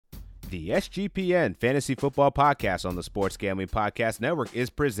The SGPN Fantasy Football Podcast on the Sports Gambling Podcast Network is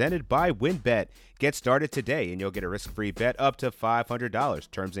presented by WynnBET. Get started today and you'll get a risk-free bet up to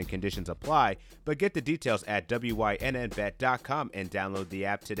 $500. Terms and conditions apply, but get the details at wynnbet.com and download the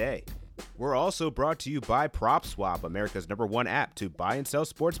app today. We're also brought to you by PropSwap, America's #1 app to buy and sell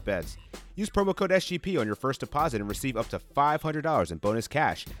sports bets. Use promo code SGP on your first deposit and receive up to $500 in bonus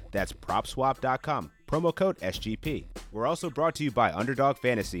cash. That's PropSwap.com. Promo code SGP. We're also brought to you by Underdog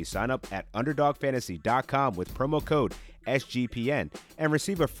Fantasy. Sign up at UnderdogFantasy.com with promo code SGPN and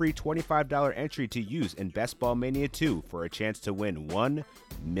receive a free $25 entry to use in Best Ball Mania 2 for a chance to win $1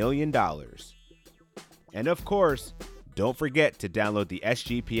 million. And of course, don't forget to download the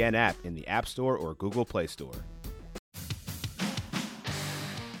SGPN app in the App Store or Google Play Store.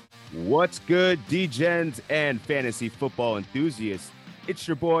 What's good, D-Gens and fantasy football enthusiasts? It's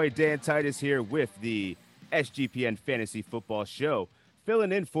your boy Dan Titus here with the SGPN Fantasy Football Show,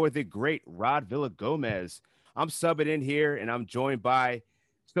 filling in for the great Rod Villagomez. I'm subbing in here, and I'm joined by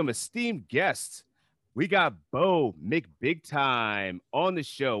some esteemed guests. We got Bo McBigtime on the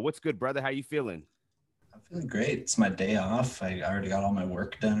show. What's good, brother? How you feeling? I'm feeling great. It's my day off. I already got all my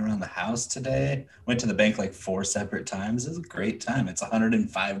work done around the house today. Went to the bank like 4 separate times. It was a great time. It's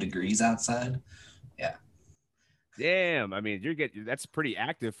 105 degrees outside. Yeah. Damn. I mean, that's pretty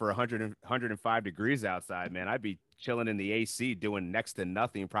active for 105 degrees outside, man. I'd be chilling in the AC doing next to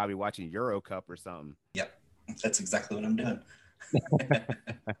nothing, probably watching Euro Cup or something. Yep. That's exactly what I'm doing.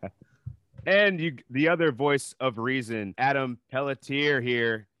 And the other voice of reason, Adam Pelletier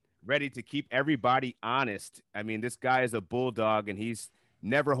here, ready to keep everybody honest. I mean, this guy is a bulldog, and he's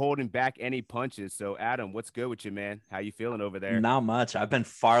never holding back any punches. So, Adam, what's good with you, man? How you feeling over there? Not much. I've been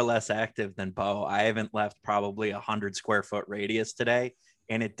far less active than Bo. I haven't left probably 100 square foot radius today,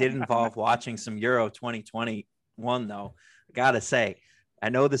 and it did involve watching some Euro 2021, though. I got to say, I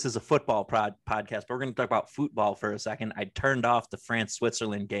know this is a football podcast, but we're going to talk about football for a second. I turned off the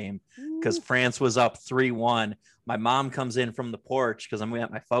France-Switzerland game because France was up 3-1. My mom comes in from the porch because I'm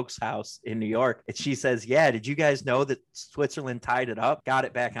at my folks' house in New York. And she says, yeah, did you guys know that Switzerland tied it up? Got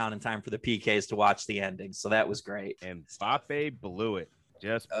it back on in time for the PKs to watch the ending. So that was great. And Mbappe blew it.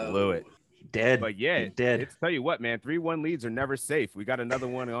 Just blew it. He did. But yeah, he did. It's tell you what, man, 3-1 leads are never safe. We got another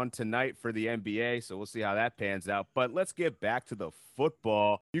one on tonight for the NBA, so we'll see how that pans out. But let's get back to the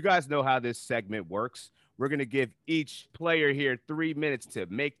football. You guys know how this segment works. We're going to give each player here 3 minutes to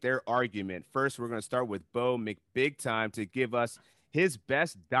make their argument. First, we're going to start with Bo McBigtime to give us his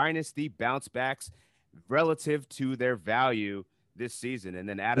best Dynasty bounce backs relative to their value this season. And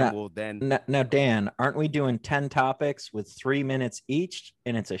then Adam will then... Now, Dan, aren't we doing 10 topics with 3 minutes each,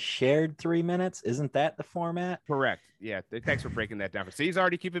 and it's a shared 3 minutes? Isn't that the format? Correct. Yeah. Thanks for breaking that down. See, he's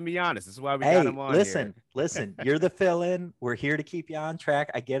already keeping me honest. This is why we got him on listen, here. You're the fill-in. We're here to keep you on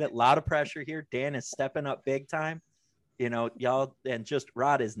track. I get it. A lot of pressure here. Dan is stepping up big time. You know, y'all, and just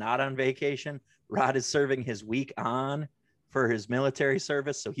Rod is not on vacation. Rod is serving his week on for his military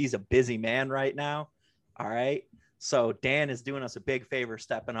service, so he's a busy man right now. All right. So Dan is doing us a big favor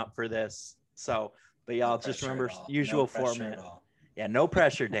stepping up for this. So, but y'all just remember usual format. Yeah, no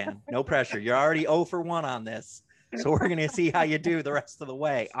pressure, Dan. No pressure. You're already 0 for 1 on this. So we're going to see how you do the rest of the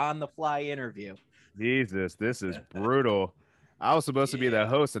way on the fly interview. Jesus, this is brutal. I was supposed to be the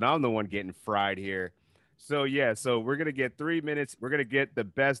host, and I'm the one getting fried here. So, yeah, so we're going to get 3 minutes. We're going to get the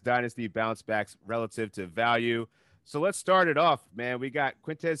best Dynasty bounce backs relative to value. So let's start it off, man. We got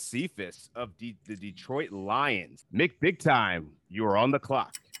Quintez Cephas of the Detroit Lions. McBigtime, you are on the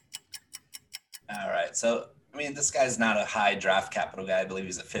clock. All right. So, I mean, this guy's not a high draft capital guy. I believe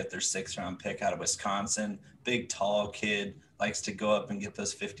he's a 5th or 6th round pick out of Wisconsin. Big, tall kid, likes to go up and get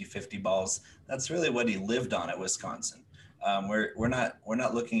those 50-50 balls. That's really what he lived on at Wisconsin. We're not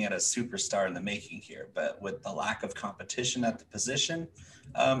looking at a superstar in the making here, but with the lack of competition at the position,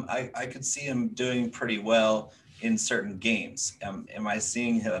 I could see him doing pretty well in certain games. Am I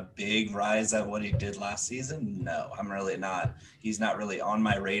seeing a big rise of what he did last season? No, I'm really not. He's not really on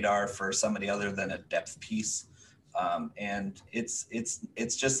my radar for somebody other than a depth piece. And it's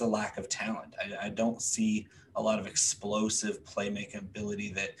just a lack of talent. I don't see a lot of explosive playmaking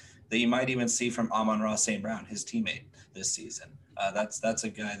ability that you might even see from Amon-Ra St. Brown, his teammate this season. That's a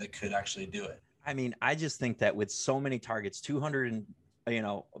guy that could actually do it. I mean, I just think that with so many targets,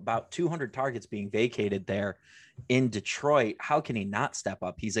 about 200 targets being vacated there in Detroit, how can he not step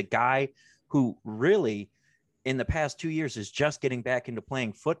up? He's a guy who really in the past 2 years is just getting back into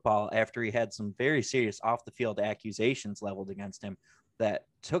playing football after he had some very serious off the field accusations leveled against him that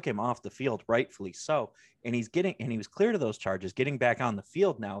took him off the field, rightfully so. And he was cleared of those charges, getting back on the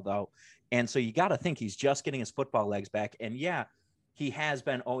field now though. And so you got to think he's just getting his football legs back. And yeah, he has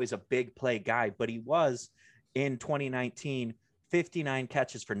been always a big play guy, but he was in 2019, 59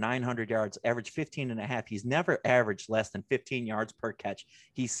 catches for 900 yards, average 15 and a half. He's never averaged less than 15 yards per catch.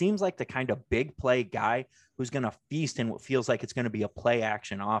 He seems like the kind of big play guy who's going to feast in what feels like it's going to be a play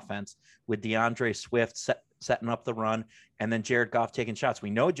action offense with DeAndre Swift setting up the run and then Jared Goff taking shots. We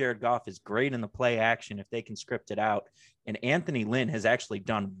know Jared Goff is great in the play action if they can script it out. And Anthony Lynn has actually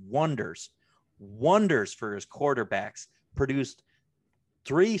done wonders for his quarterbacks, produced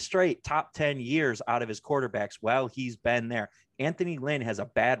 3 straight top 10 years out of his quarterbacks while he's been there. Anthony Lynn has a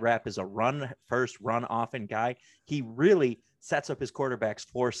bad rap as a run first, run often guy. He really sets up his quarterbacks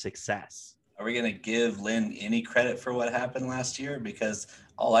for success. Are we going to give Lynn any credit for what happened last year? Because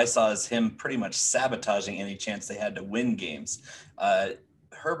all I saw is him pretty much sabotaging any chance they had to win games.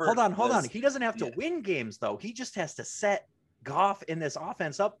 Herbert. Hold on. He doesn't have to win games, though. He just has to set Goff in this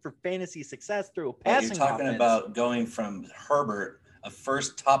offense up for fantasy success through a passing offense. You're talking about going from Herbert, a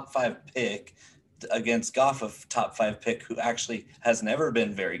first top 5 pick, against Goff, a top 5 pick who actually has never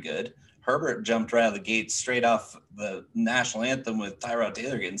been very good. Herbert jumped right out of the gate straight off the national anthem with Tyrod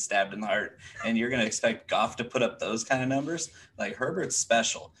Taylor getting stabbed in the heart. And you're going to expect Goff to put up those kind of numbers? Like, Herbert's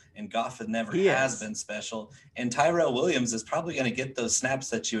special, and Goff has been special. And Tyrell Williams is probably going to get those snaps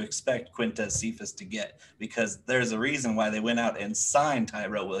that you expect Quintez Cephas to get, because there's a reason why they went out and signed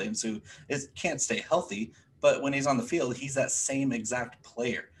Tyrell Williams, who can't stay healthy. But when he's on the field, he's that same exact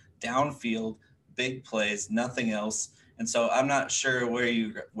player. Downfield, big plays, nothing else. And so I'm not sure where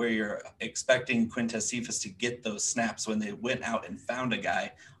you're expecting Quintez Cephas to get those snaps when they went out and found a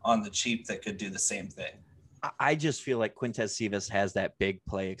guy on the cheap that could do the same thing. I just feel like Quintez Cephas has that big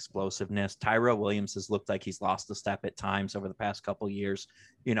play explosiveness. Tyrell Williams has looked like he's lost a step at times over the past couple of years.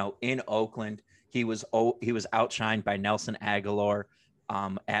 You know, in Oakland, he was outshined by Nelson Aguilar.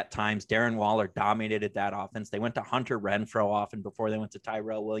 At times, Darren Waller dominated that offense. They went to Hunter Renfrow often before they went to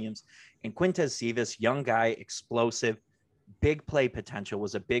Tyrell Williams. And Quintez Cephas, young guy, explosive, big play potential,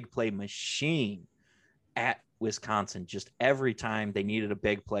 was a big play machine at Wisconsin. Just every time they needed a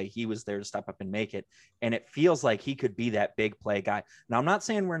big play, he was there to step up and make it. And it feels like he could be that big play guy. Now, I'm not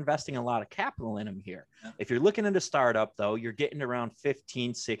saying we're investing a lot of capital in him here. Yeah. If you're looking at a startup, though, you're getting around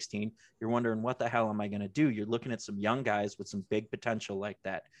 15, 16. You're wondering, what the hell am I going to do? You're looking at some young guys with some big potential like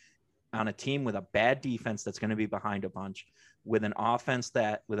that on a team with a bad defense that's going to be behind a bunch, with an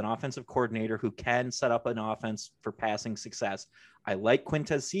offensive coordinator who can set up an offense for passing success. I like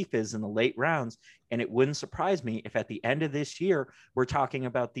Quintez Cephas in the late rounds, and it wouldn't surprise me if at the end of this year, we're talking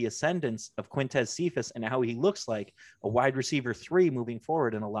about the ascendance of Quintez Cephas and how he looks like a wide receiver 3 moving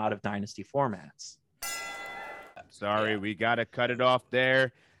forward in a lot of dynasty formats. Sorry, we got to cut it off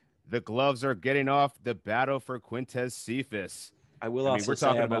there. The gloves are getting off. The battle for Quintez Cephas. I will also say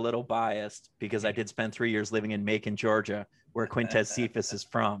I'm a little biased because I did spend 3 years living in Macon, Georgia, where Quintez Cephas is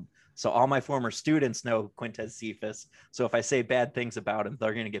from. So all my former students know Quintez Cephas. So if I say bad things about him,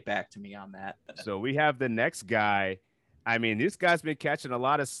 they're going to get back to me on that. So we have the next guy. I mean, this guy's been catching a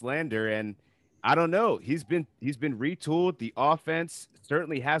lot of slander, and I don't know. He's been retooled. The offense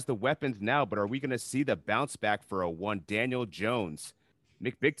certainly has the weapons now, but are we going to see the bounce back for one Daniel Jones?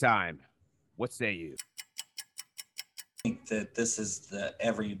 Nick, big time. What say you? I think that this is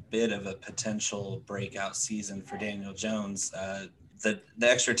every bit of a potential breakout season for Daniel Jones. The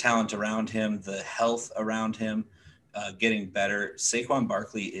extra talent around him, the health around him, getting better. Saquon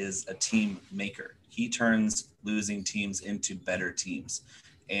Barkley is a team maker. He turns losing teams into better teams.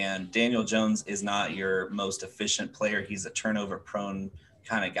 And Daniel Jones is not your most efficient player. He's a turnover-prone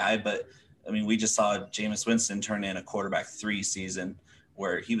kind of guy. But, I mean, we just saw Jameis Winston turn in a quarterback 3 season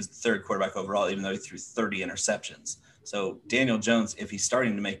where he was the 3rd quarterback overall, even though he threw 30 interceptions. So Daniel Jones, if he's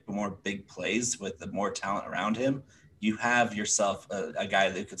starting to make more big plays with the more talent around him, you have yourself a guy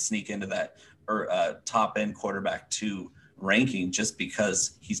that could sneak into that top end quarterback 2 ranking just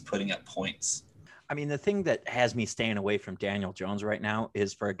because he's putting up points. I mean, the thing that has me staying away from Daniel Jones right now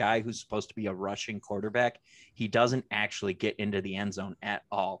is for a guy who's supposed to be a rushing quarterback, he doesn't actually get into the end zone at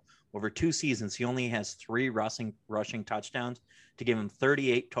all. Over 2 seasons, he only has 3 rushing touchdowns to give him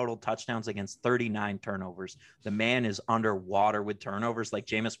 38 total touchdowns against 39 turnovers. The man is underwater with turnovers like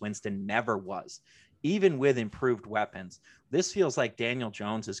Jameis Winston never was, even with improved weapons. This feels like Daniel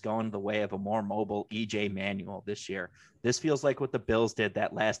Jones is going the way of a more mobile E.J. Manuel this year. This feels like what the Bills did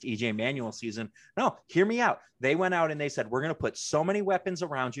that last E.J. Manuel season. No, hear me out. They went out and they said, we're going to put so many weapons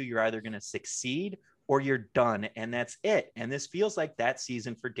around you, you're either going to succeed or you're done, and that's it. And this feels like that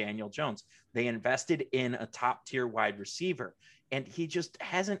season for Daniel Jones. They invested in a top-tier wide receiver, and he just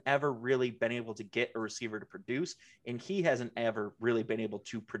hasn't ever really been able to get a receiver to produce, and he hasn't ever really been able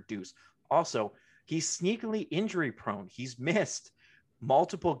to produce. Also, he's sneakily injury-prone. He's missed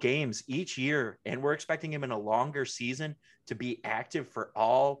multiple games each year, and we're expecting him in a longer season to be active for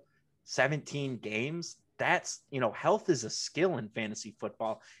all 17 games. That's, health is a skill in fantasy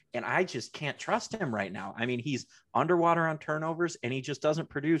football, and I just can't trust him right now. I mean, he's underwater on turnovers, and he just doesn't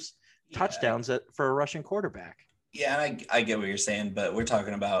produce touchdowns for a rushing quarterback. Yeah, and I get what you're saying, but we're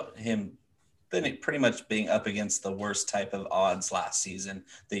talking about him pretty much being up against the worst type of odds last season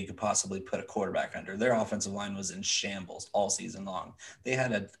that you could possibly put a quarterback under. Their offensive line was in shambles all season long. They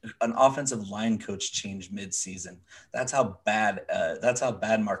had an offensive line coach change mid-season. That's how bad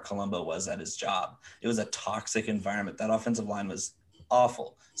Mark Colombo was at his job. It was a toxic environment. That offensive line was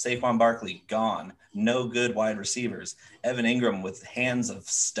awful. Saquon Barkley gone. No good wide receivers. Evan Ingram with hands of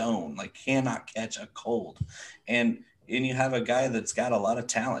stone, like cannot catch a cold. And you have a guy that's got a lot of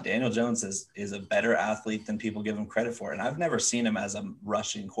talent. Daniel Jones is a better athlete than people give him credit for. And I've never seen him as a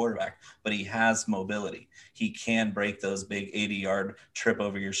rushing quarterback, but he has mobility. He can break those big 80-yard trip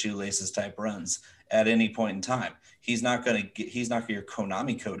over your shoelaces type runs at any point in time. He's not your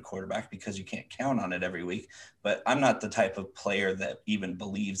Konami code quarterback because you can't count on it every week. But I'm not the type of player that even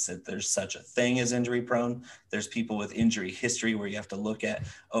believes that there's such a thing as injury prone. There's people with injury history where you have to look at,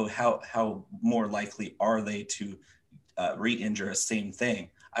 how more likely are they to re-injure a same thing.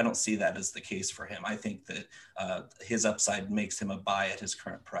 I don't see that as the case for him. I think that his upside makes him a buy at his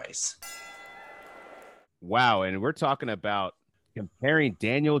current price. Wow. And we're talking about comparing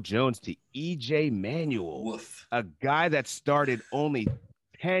Daniel Jones to EJ Manuel, Woof. a guy that started only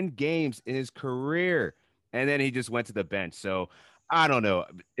 10 games in his career, and then he just went to the bench. So I don't know.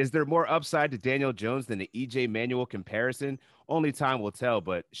 Is there more upside to Daniel Jones than the EJ Manuel comparison? Only time will tell,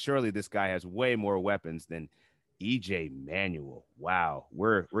 but surely this guy has way more weapons than EJ Manuel. Wow.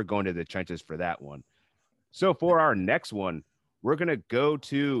 We're going to the trenches for that one. So for our next one, we're going to go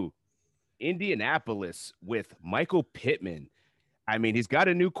to Indianapolis with Michael Pittman. I mean, he's got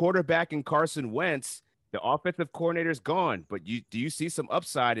a new quarterback in Carson Wentz. The offensive coordinator's gone, but do you see some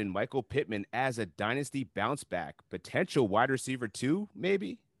upside in Michael Pittman as a dynasty bounce back, potential wide receiver too,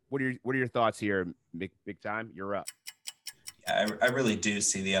 maybe? What are your thoughts here, Big Time? You're up. I really do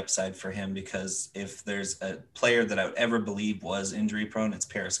see the upside for him because if there's a player that I would ever believe was injury prone, it's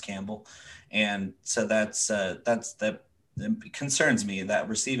Paris Campbell. And so that concerns me. That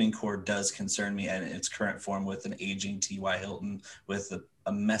receiving core does concern me in its current form with an aging T.Y. Hilton, with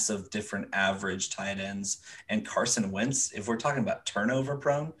a mess of different average tight ends. And Carson Wentz, if we're talking about turnover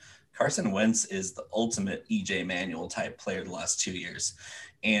prone, Carson Wentz is the ultimate EJ Manuel type player the last 2 years.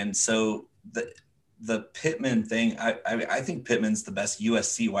 And so the Pittman thing, I think Pittman's the best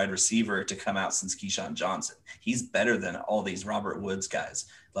USC wide receiver to come out since Keyshawn Johnson. He's better than all these Robert Woods guys.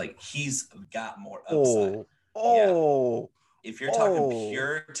 Like, he's got more upside. If you're talking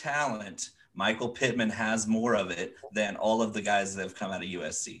pure talent, Michael Pittman has more of it than all of the guys that have come out of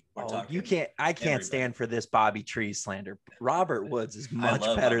USC. I can't stand for this Bobby Trees slander. Robert Woods is much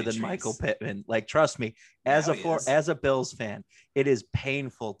better than Michael Pittman. Like, trust me, as a Bills fan, it is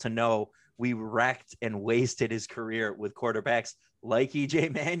painful to know we wrecked and wasted his career with quarterbacks like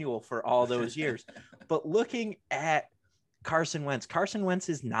EJ Manuel for all those years. But looking at Carson Wentz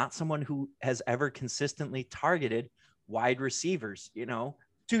is not someone who has ever consistently targeted wide receivers.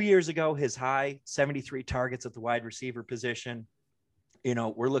 2 years ago, his high 73 targets at the wide receiver position.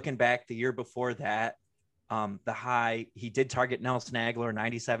 We're looking back the year before that. The high, he did target Nelson Aguilar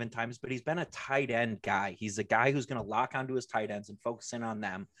 97 times, but he's been a tight end guy. He's a guy who's going to lock onto his tight ends and focus in on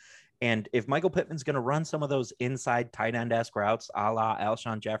them. And if Michael Pittman's going to run some of those inside tight end-esque routes, a la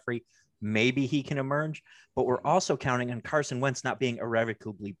Alshon Jeffrey, maybe he can emerge. But we're also counting on Carson Wentz not being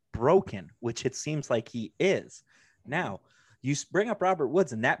irrevocably broken, which it seems like he is. Now, you bring up Robert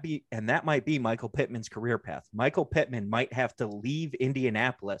Woods, and that might be Michael Pittman's career path. Michael Pittman might have to leave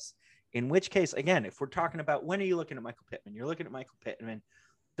Indianapolis, in which case, again, if we're talking about when are you looking at Michael Pittman? You're looking at Michael Pittman,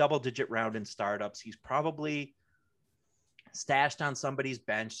 double-digit round in startups. He's probably stashed on somebody's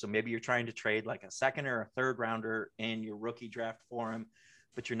bench. So maybe you're trying to trade like a second or a third rounder in your rookie draft for him,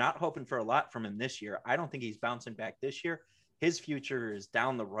 but you're not hoping for a lot from him this year. I don't think he's bouncing back this year. His future is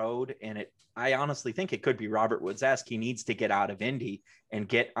down the road. And I honestly think it could be Robert Woods-esque. He needs to get out of Indy and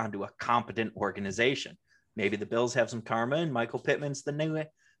get onto a competent organization. Maybe the Bills have some karma and Michael Pittman's the new,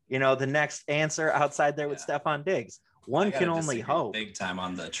 the next answer outside there with Stephon Diggs. One can only hope. Big time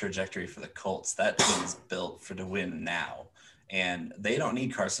on the trajectory for the Colts. That team is built to win now. And they don't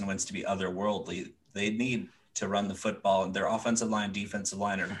need Carson Wentz to be otherworldly. They need to run the football, and their offensive line, defensive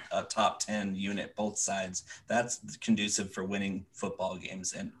line are a top 10 unit, both sides. That's conducive for winning football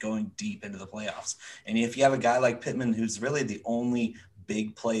games and going deep into the playoffs. And if you have a guy like Pittman, who's really the only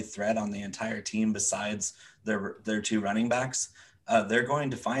big play threat on the entire team besides their two running backs, they're going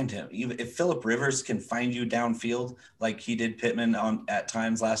to find him. Even if Phillip Rivers can find you downfield like he did Pittman at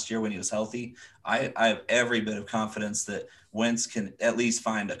times last year when he was healthy, I have every bit of confidence that Wentz can at least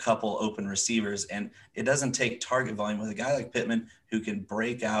find a couple open receivers. And it doesn't take target volume with a guy like Pittman who can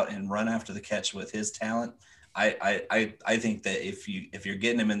break out and run after the catch with his talent. I think that if you're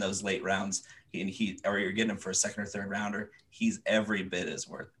getting him in those late rounds or you're getting him for a second or third rounder, he's every bit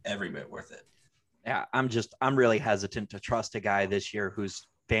worth it. Yeah, I'm really hesitant to trust a guy this year whose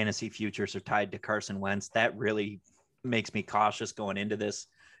fantasy futures are tied to Carson Wentz. That really makes me cautious going into this.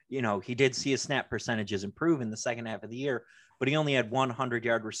 You know, he did see his snap percentages improve in the second half of the year, but he only had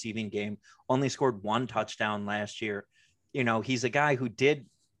 100-yard receiving game, only scored 1 touchdown last year. You know, he's a guy who did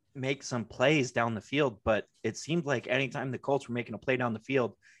make some plays down the field, but it seemed like anytime the Colts were making a play down the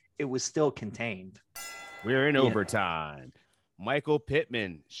field, it was still contained. We're in overtime. Michael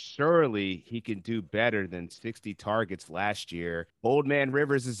Pittman, surely he can do better than 60 targets last year. Old man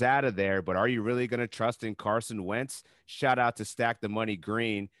Rivers is out of there, but are you really going to trust in Carson Wentz? Shout out to Stack the Money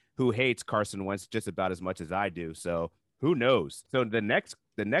Green, who hates Carson Wentz just about as much as I do. So who knows? So the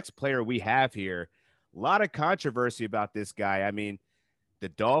next player we have here, a lot of controversy about this guy. I mean, the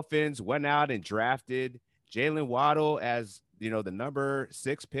Dolphins went out and drafted Jalen Waddle as, the number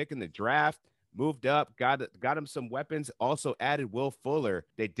 6 pick in the draft. Moved up, got him some weapons, also added Will Fuller.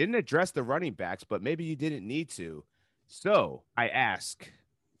 They didn't address the running backs, but maybe you didn't need to. So I ask,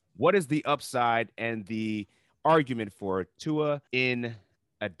 what is the upside and the argument for Tua in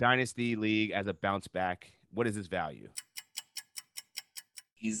a dynasty league as a bounce back? What is his value?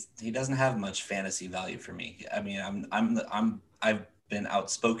 He doesn't have much fantasy value for me. I mean, I've been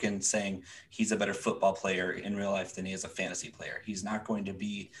outspoken saying he's a better football player in real life than he is a fantasy player. He's not going to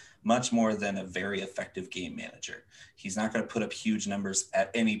be much more than a very effective game manager. He's not going to put up huge numbers at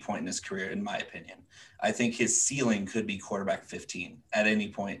any point in his career, in my opinion. I think his ceiling could be quarterback 15 at any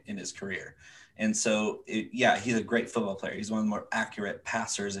point in his career. And so, he's a great football player. He's one of the more accurate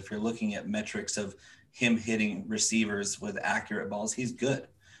passers. If you're looking at metrics of him hitting receivers with accurate balls, he's good.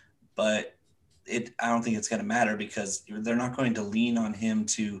 But I don't think it's going to matter because they're not going to lean on him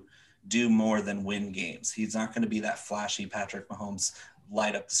to do more than win games. He's not going to be that flashy Patrick Mahomes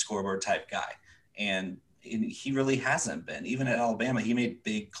light up the scoreboard type guy. And he really hasn't been. Even at Alabama, he made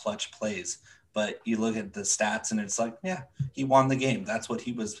big clutch plays. But you look at the stats and it's like, yeah, he won the game. That's what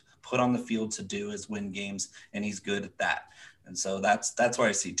he was put on the field to do, is win games, and he's good at that. And so that's where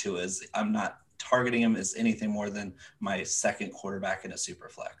I see Tua is. I'm not targeting him as anything more than my second quarterback in a super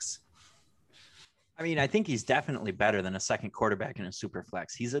flex. I mean, I think he's definitely better than a second quarterback in a super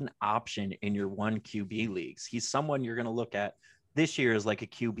flex. He's an option in your 1 QB leagues. He's someone you're going to look at this year as like a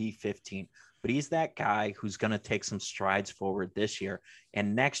QB 15, but he's that guy who's going to take some strides forward this year.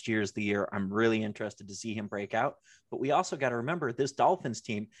 And next year's the year I'm really interested to see him break out. But we also got to remember this Dolphins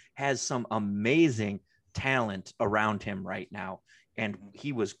team has some amazing talent around him right now. And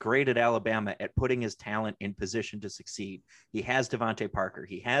he was great at Alabama at putting his talent in position to succeed. He has Devontae Parker.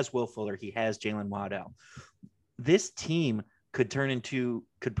 He has Will Fuller. He has Jalen Waddell. This team could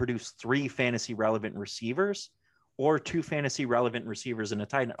produce 3 fantasy relevant receivers or 2 fantasy relevant receivers and a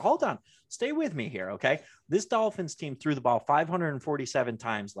tight end. Hold on. Stay with me here, okay? This Dolphins team threw the ball 547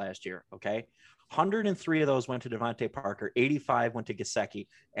 times last year, okay? 103 of those went to Devontae Parker, 85 went to Gesicki,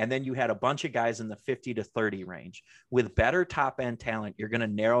 and then you had a bunch of guys in the 50 to 30 range. With better top-end talent, you're going to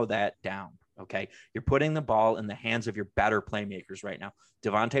narrow that down, okay? You're putting the ball in the hands of your better playmakers right now.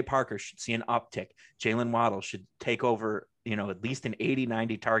 Devontae Parker should see an uptick. Jalen Waddle should take over, at least an 80,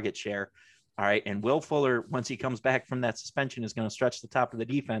 90 target share. All right. And Will Fuller, once he comes back from that suspension, is going to stretch the top of the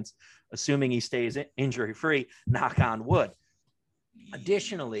defense, assuming he stays injury-free, knock on wood.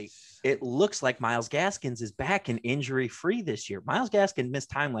 Additionally, it looks like Myles Gaskins is back and injury-free this year. Myles Gaskins missed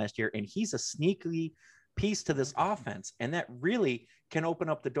time last year, and he's a sneaky piece to this offense. And that really can open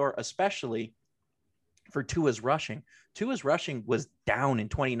up the door, especially for Tua's rushing. Tua's rushing was down in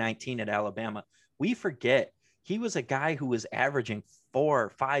 2019 at Alabama. We forget he was a guy who was averaging 4 or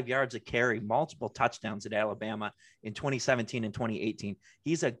 5 yards a carry, multiple touchdowns at Alabama in 2017 and 2018.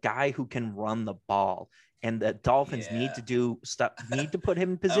 He's a guy who can run the ball, and the Dolphins need to put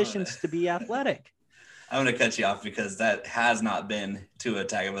him in positions to be athletic. I'm going to cut you off because that has not been Tua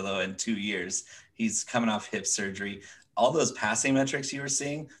Tagovailoa in 2 years. He's coming off hip surgery. All those passing metrics you were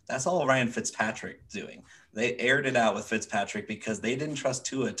seeing, that's all Ryan Fitzpatrick doing. They aired it out with Fitzpatrick because they didn't trust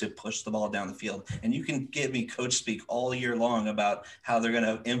Tua to push the ball down the field. And you can give me coach speak all year long about how they're going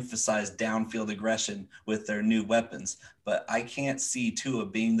to emphasize downfield aggression with their new weapons. But I can't see Tua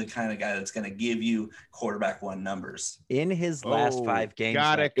being the kind of guy that's going to give you quarterback 1 numbers. In his last 5 games,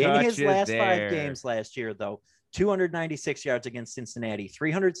 last year, though, 296 yards against Cincinnati,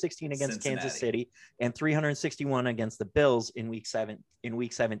 316 against Kansas City, and 361 against the Bills in week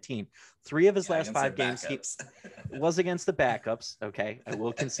 17. 3 of his last 5 games he was against the backups. Okay, I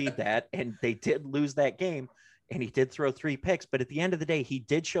will concede that. And they did lose that game, and he did throw 3 picks. But at the end of the day, he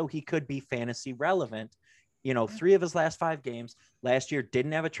did show he could be fantasy relevant. 3 of his last 5 games last year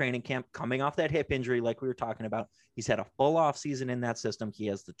didn't have a training camp, coming off that hip injury like we were talking about. He's had a full off season in that system. He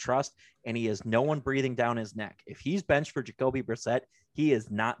has the trust, and he has no one breathing down his neck. If he's benched for Jacoby Brissett, he is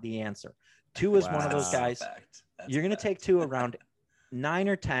not the answer. Tua is one of those guys. You're going to take Tua around 9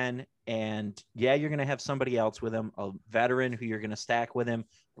 or 10, and you're going to have somebody else with him, a veteran who you're going to stack with him,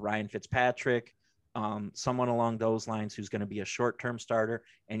 Ryan Fitzpatrick, someone along those lines who's going to be a short-term starter,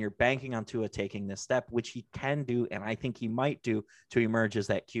 and you're banking on Tua taking this step, which he can do, and I think he might do, to emerge as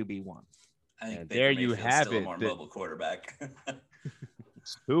that QB1. I think there you have still it. A more mobile quarterback.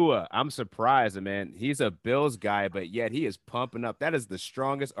 Tua, I'm surprised, man. He's a Bills guy, but yet he is pumping up. That is the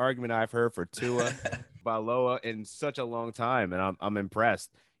strongest argument I've heard for Tua Baloa in such a long time, and I'm impressed.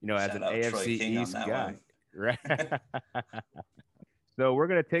 As an AFC East guy, right? So we're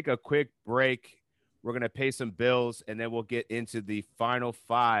gonna take a quick break. We're going to pay some bills, and then we'll get into the final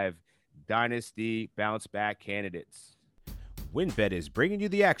 5 Dynasty bounce back candidates. WynnBET is bringing you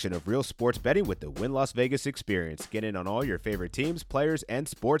the action of real sports betting with the Wynn Las Vegas experience. Get in on all your favorite teams, players, and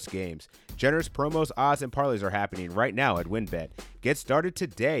sports games. Generous promos, odds, and parlays are happening right now at WynnBET. Get started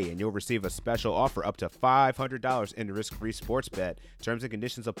today, and you'll receive a special offer up to $500 in risk-free sports bet. Terms and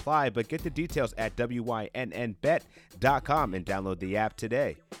conditions apply, but get the details at wynnbet.com and download the app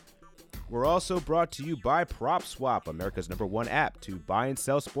today. We're also brought to you by PropSwap, America's #1 app to buy and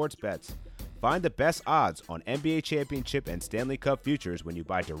sell sports bets. Find the best odds on NBA championship and Stanley Cup futures when you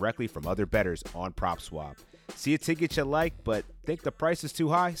buy directly from other bettors on PropSwap. See a ticket you like, but think the price is too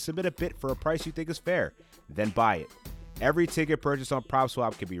high? Submit a bid for a price you think is fair, then buy it. Every ticket purchased on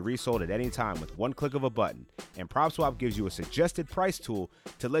PropSwap can be resold at any time with one click of a button, and PropSwap gives you a suggested price tool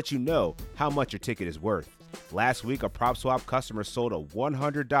to let you know how much your ticket is worth. Last week, a PropSwap customer sold a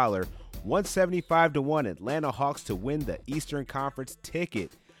 $100 175-1 Atlanta Hawks to win the Eastern Conference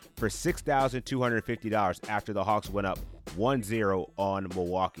ticket for $6,250 after the Hawks went up 1-0 on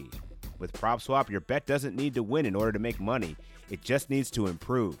Milwaukee. With PropSwap, your bet doesn't need to win in order to make money. It just needs to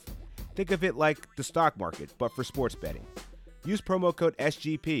improve. Think of it like the stock market, but for sports betting. Use promo code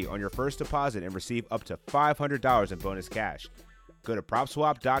SGP on your first deposit and receive up to $500 in bonus cash. Go to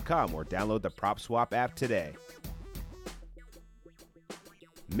PropSwap.com or download the PropSwap app today.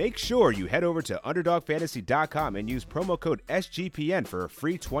 Make sure you head over to UnderdogFantasy.com and use promo code SGPN for a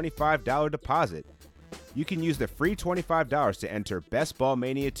free $25 deposit. You can use the free $25 to enter Best Ball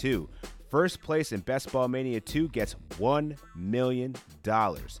Mania 2. First place in Best Ball Mania 2 gets $1 million.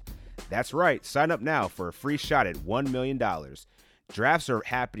 That's right, sign up now for a free shot at $1 million. Drafts are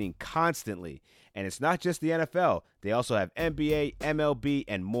happening constantly, and it's not just the NFL. They also have NBA, MLB,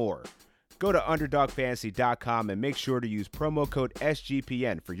 and more. Go to UnderdogFantasy.com and make sure to use promo code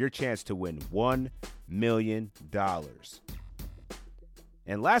SGPN for your chance to win $1 million.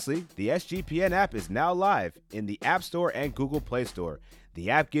 And lastly, the SGPN app is now live in the App Store and Google Play Store.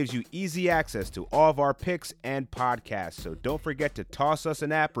 The app gives you easy access to all of our picks and podcasts, so don't forget to toss us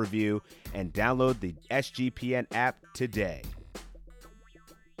an app review and download the SGPN app today.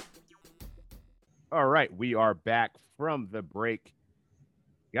 All right, we are back from the break.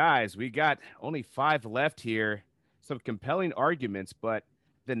 Guys, we got only 5 left here. Some compelling arguments, but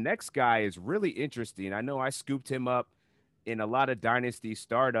the next guy is really interesting. I know I scooped him up in a lot of dynasty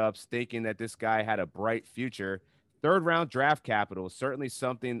startups thinking that this guy had a bright future. 3rd round draft capital, certainly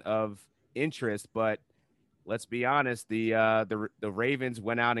something of interest, but let's be honest, the Ravens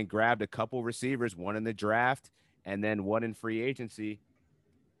went out and grabbed a couple receivers, one in the draft and then one in free agency.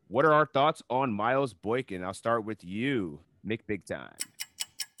 What are our thoughts on Miles Boykin? I'll start with you, Mick Big Time.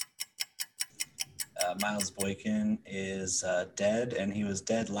 Miles Boykin is dead, and he was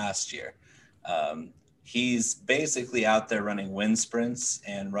dead last year. He's basically out there running wind sprints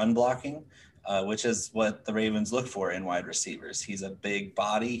and run blocking, which is what the Ravens look for in wide receivers. He's a big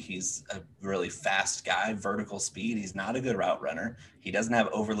body. He's a really fast guy, vertical speed. He's not a good route runner. He doesn't have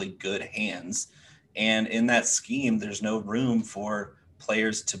overly good hands. And in that scheme, there's no room for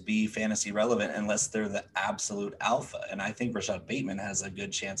players to be fantasy relevant unless they're the absolute alpha. And I think Rashad Bateman has a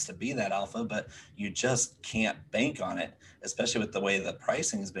good chance to be that alpha, but you just can't bank on it, especially with the way the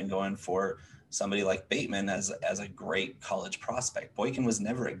pricing has been going for somebody like Bateman as a great college prospect. Boykin was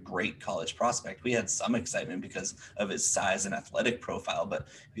never a great college prospect. We had some excitement because of his size and athletic profile, but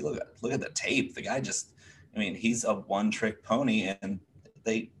if you look at the tape, the guy he's a one-trick pony, and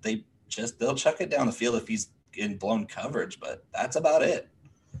they'll chuck it down the field if he's in blown coverage, but that's about it.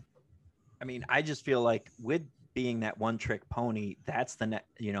 I mean, I just feel like with being that one trick pony, that's the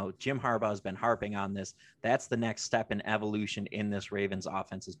Jim Harbaugh has been harping on this. That's the next step in evolution in this Ravens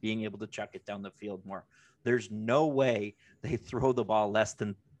offense, is being able to chuck it down the field more. There's no way they throw the ball less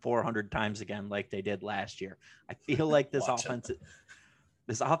than 400 times again like they did last year. I feel like this offense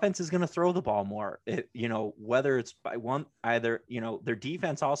is going to throw the ball more. Whether it's by one, either, their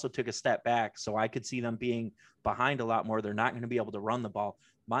defense also took a step back. So I could see them being behind a lot more. They're not going to be able to run the ball.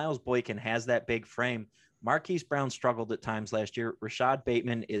 Miles Boykin has that big frame. Marquise Brown struggled at times last year. Rashad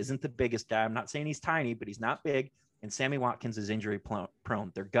Bateman isn't the biggest guy. I'm not saying he's tiny, but he's not big. And Sammy Watkins is injury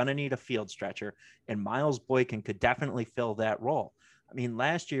prone. They're going to need a field stretcher. And Miles Boykin could definitely fill that role. I mean,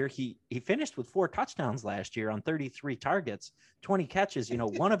 last year, he finished with 4 touchdowns last year on 33 targets, 20 catches,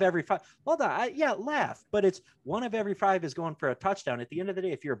 one of every 5. Hold on. Laugh, but it's one of every 5 is going for a touchdown. At the end of the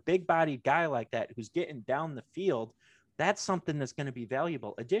day, if you're a big bodied guy like that, who's getting down the field, that's something that's going to be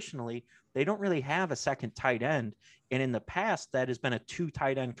valuable. Additionally, they don't really have a second tight end. And in the past, that has been a 2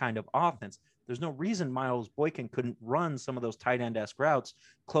 tight end kind of offense. There's no reason Miles Boykin couldn't run some of those tight end-esque routes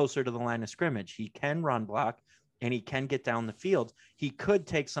closer to the line of scrimmage. He can run block and he can get down the field. He could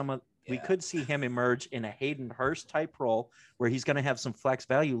take we could see him emerge in a Hayden Hurst type role where he's going to have some flex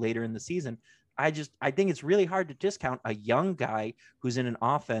value later in the season. I think it's really hard to discount a young guy who's in an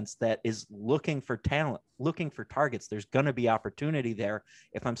offense that is looking for talent, looking for targets. There's going to be opportunity there.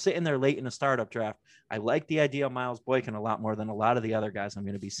 If I'm sitting there late in a startup draft, I like the idea of Miles Boykin a lot more than a lot of the other guys I'm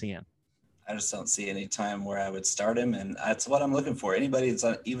going to be seeing. I just don't see any time where I would start him, and that's what I'm looking for. Anybody that's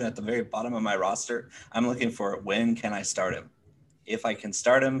even at the very bottom of my roster, I'm looking for when can I start him? If I can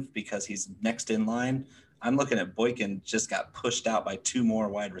start him because he's next in line, I'm looking at Boykin just got pushed out by 2 more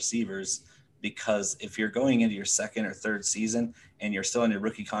wide receivers, because if you're going into your second or third season and you're still in your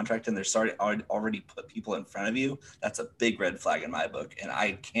rookie contract and they're already put people in front of you, that's a big red flag in my book. And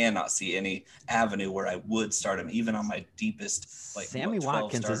I cannot see any avenue where I would start him, even on my deepest, Sammy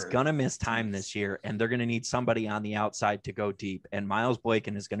Watkins is going to miss time this year, and they're going to need somebody on the outside to go deep. And Miles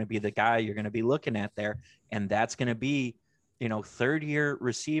Boykin is going to be the guy you're going to be looking at there. And that's going to be, 3rd-year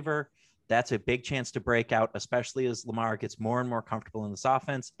receiver. That's a big chance to break out, especially as Lamar gets more and more comfortable in this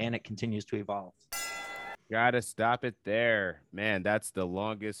offense and it continues to evolve. Gotta stop it there. Man, that's the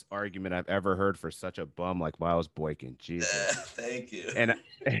longest argument I've ever heard for such a bum like Miles Boykin. Jesus. Thank you.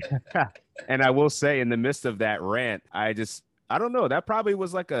 And I will say, in the midst of that rant, I don't know. That probably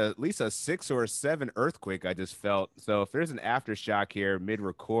was like at least a 6 or a 7 earthquake I just felt. So if there's an aftershock here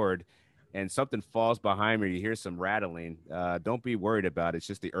mid-record, and something falls behind me, you hear some rattling, don't be worried about it. It's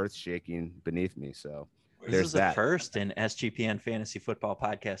just the earth shaking beneath me. So this is the first in SGPN Fantasy Football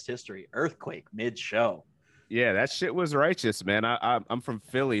Podcast history. Earthquake mid-show. Yeah, that shit was righteous, man. I'm from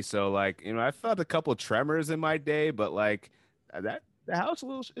Philly, so I felt a couple tremors in my day, but the house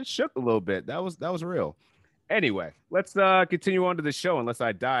it shook a little bit. That was real. Anyway, let's continue on to the show unless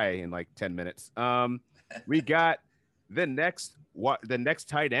I die in 10 minutes. We got the next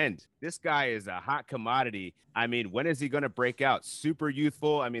tight end. This guy is a hot commodity. I mean, when is he going to break out? Super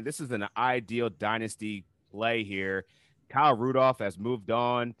youthful. I mean, this is an ideal dynasty play here. Kyle Rudolph has moved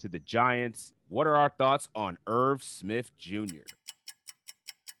on to the Giants. What are our thoughts on Irv Smith Jr.?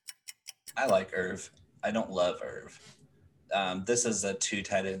 I like Irv. I don't love Irv. This is a 2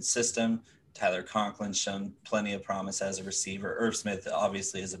 tight end system. Tyler Conklin's shown plenty of promise as a receiver. Irv Smith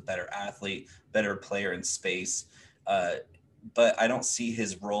obviously is a better athlete, better player in space. But I don't see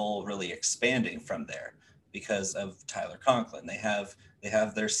his role really expanding from there because of Tyler Conklin. They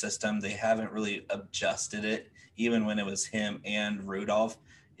have their system. They haven't really adjusted it, even when it was him and Rudolph.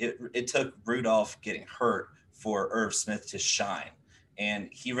 It took Rudolph getting hurt for Irv Smith to shine, and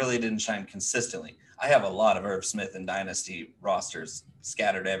he really didn't shine consistently. I have a lot of Irv Smith in Dynasty rosters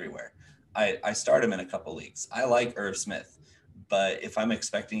scattered everywhere. I start him in a couple leagues. I like Irv Smith, but if I'm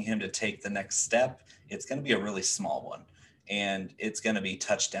expecting him to take the next step, it's going to be a really small one. And it's going to be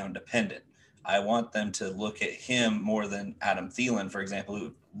touchdown dependent. I want them to look at him more than Adam Thielen, for example,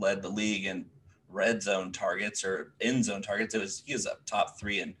 who led the league in red zone targets or end zone targets. He was up top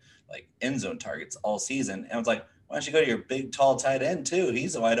 3 in end zone targets all season. And I was like, why don't you go to your big, tall tight end too?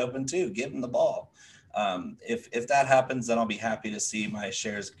 He's wide open too. Give him the ball. If that happens, then I'll be happy to see my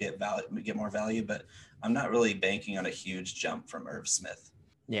shares get more value. But I'm not really banking on a huge jump from Irv Smith.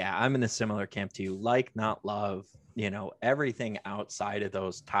 Yeah, I'm in a similar camp to you. Like, not love. Everything outside of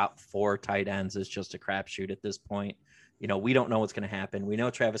those top 4 tight ends is just a crapshoot at this point. We don't know what's going to happen. We know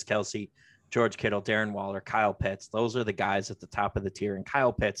Travis Kelce George Kittle, Darren Waller, Kyle Pitts. Those are the guys at the top of the tier. And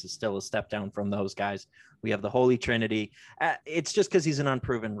Kyle Pitts is still a step down from those guys. We have the Holy Trinity. It's just because he's an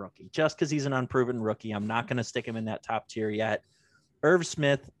unproven rookie. I'm not going to stick him in that top tier yet. Irv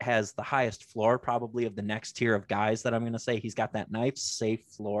Smith has the highest floor probably of the next tier of guys that I'm going to say. He's got that nice, safe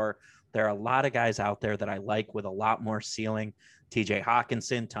floor. There are a lot of guys out there that I like with a lot more ceiling. TJ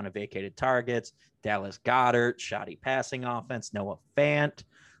Hawkinson, ton of vacated targets. Dallas Goedert, shoddy passing offense. Noah Fant,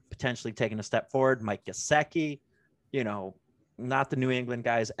 potentially taking a step forward. Mike Gesicki, not the New England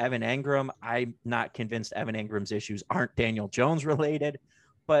guys. Evan Engram, I'm not convinced Evan Engram's issues aren't Daniel Jones related,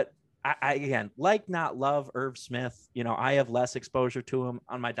 but I again, like not love Irv Smith. I have less exposure to him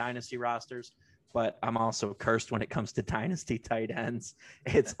on my dynasty rosters, but I'm also cursed when it comes to dynasty tight ends.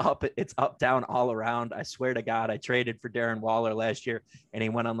 It's up, down all around. I swear to God, I traded for Darren Waller last year and he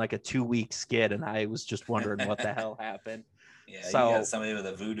went on like a 2-week skid. And I was just wondering what the hell happened. Yeah, so, you got somebody with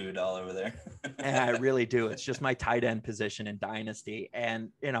a voodoo doll over there. And I really do. It's just my tight end position in dynasty. And,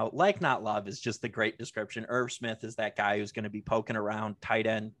 like not love is just the great description. Irv Smith is that guy who's going to be poking around tight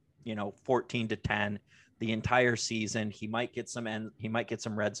end, 14 to 10 the entire season. He might get some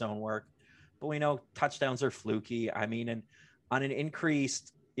red zone work, but we know touchdowns are fluky. I mean, and on an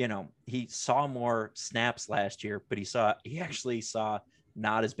increased, he saw more snaps last year, but he actually saw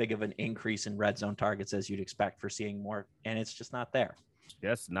not as big of an increase in red zone targets as you'd expect for seeing more. And it's just not there.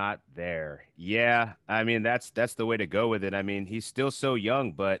 Just not there. Yeah. I mean, that's the way to go with it. I mean, he's still so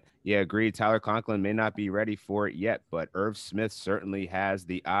young, but yeah, agreed. Tyler Conklin may not be ready for it yet, but Irv Smith certainly has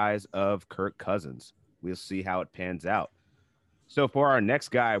the eyes of Kirk Cousins. We'll see how it pans out. So for our next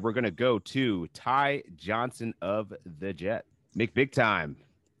guy, we're going to go to Ty Johnson of the Jet. Mick, big time.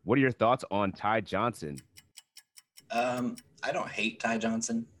 What are your thoughts on Ty Johnson? I don't hate Ty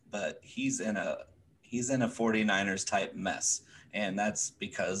Johnson, but he's in a 49ers type mess. And that's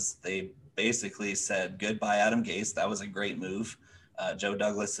because they basically said goodbye, Adam Gase. That was a great move. Joe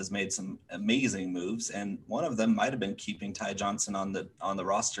Douglas has made some amazing moves, and one of them might have been keeping Ty Johnson on the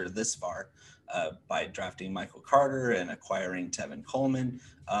roster this far by drafting Michael Carter and acquiring Tevin Coleman.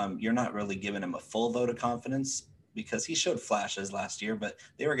 You're not really giving him a full vote of confidence because he showed flashes last year, but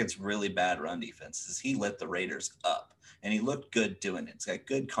they were against really bad run defenses. He lit the Raiders up, and he looked good doing it. He's got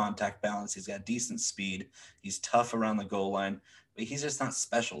good contact balance. He's got decent speed. He's tough around the goal line. But he's just not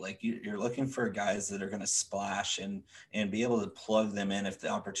special. Like you're looking for guys that are going to splash and be able to plug them in if the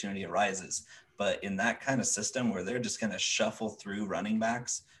opportunity arises. But in that kind of system where they're just going to shuffle through running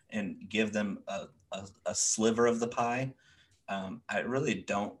backs and give them a sliver of the pie, I really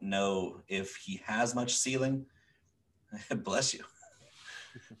don't know if he has much ceiling. Bless you.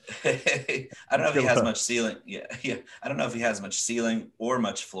 I don't know if he has much ceiling. Yeah. I don't know if he has much ceiling or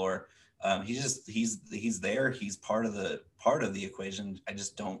much floor. He's there. He's part of the equation.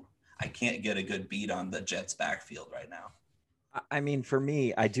 I can't get a good beat on the Jets backfield right now. I mean, for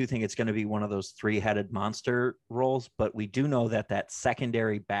me, I do think it's going to be one of those 3-headed monster roles, but we do know that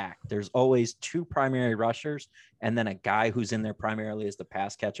secondary back, there's always 2 primary rushers and then a guy who's in there primarily as the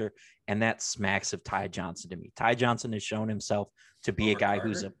pass catcher. And that smacks of Ty Johnson to me. Ty Johnson has shown himself to be a guy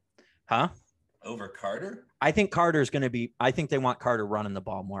Carter? Over Carter? I think I think they want Carter running the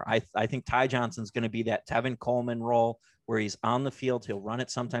ball more. I think Ty Johnson's going to be that Tevin Coleman role where he's on the field. He'll run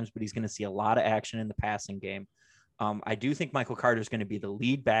it sometimes, but he's going to see a lot of action in the passing game. I do think Michael Carter is going to be the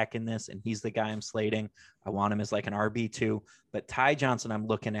lead back in this, and he's the guy I'm slating. I want him as like an RB2, but Ty Johnson, I'm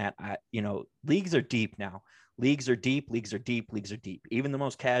looking at, leagues are deep now. Leagues are deep. Even the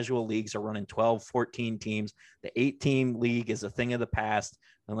most casual leagues are running 12, 14 teams. The 8-team league is a thing of the past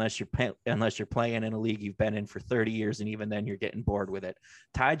unless you're playing in a league you've been in for 30 years. And even then you're getting bored with it.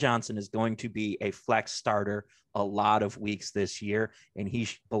 Ty Johnson is going to be a flex starter a lot of weeks this year. And he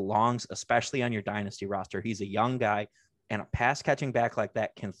belongs, especially on your dynasty roster. He's a young guy, and a pass catching back like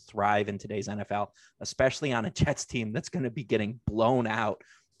that can thrive in today's NFL, especially on a Jets team that's going to be getting blown out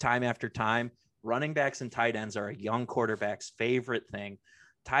time after time. Running backs and tight ends are a young quarterback's favorite thing.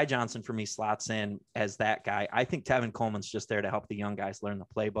 Ty Johnson for me slots in as that guy. I think Tevin Coleman's just there to help the young guys learn the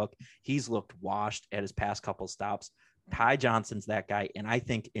playbook. He's looked washed at his past couple stops. Ty Johnson's that guy. And I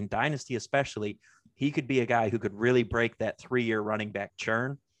think in Dynasty especially, he could be a guy who could really break that 3-year running back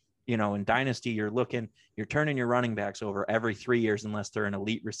churn. In Dynasty, you're turning your running backs over every 3 years unless they're an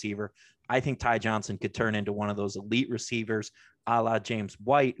elite receiver. I think Ty Johnson could turn into one of those elite receivers a la James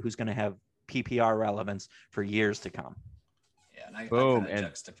White, who's going to have PPR relevance for years to come. Yeah, boom,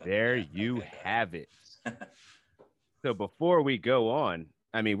 and there you have it. So before we go on,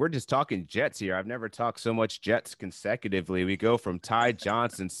 I mean, we're just talking Jets here. I've never talked so much Jets consecutively. We go from Ty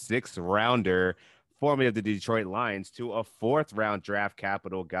Johnson, 6th rounder, formerly of the Detroit Lions, to a 4th-round draft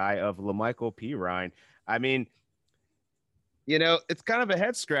capital guy of LaMichael Pirine. I mean, it's kind of a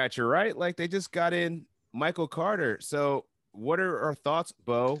head scratcher, right? Like they just got in Michael Carter. So what are our thoughts,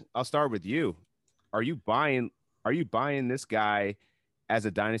 Bo? I'll start with you. Are you buying this guy as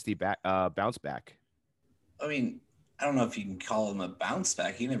a dynasty bounce back? I mean, I don't know if you can call him a bounce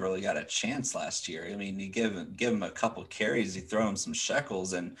back. He never really got a chance last year. I mean, you give him a couple carries, you throw him some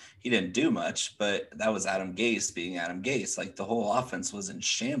shekels, and he didn't do much. But that was Adam Gase being Adam Gase. Like the whole offense was in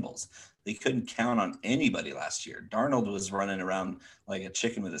shambles. They couldn't count on anybody last year. Darnold was running around like a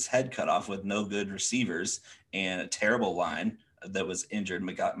chicken with his head cut off with no good receivers and a terrible line that was injured.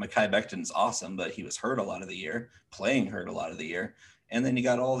 Mekhi Becton's awesome, but he was hurt a lot of the year, playing hurt a lot of the year. And then you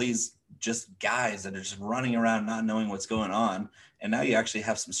got all these just guys that are just running around not knowing what's going on. And now you actually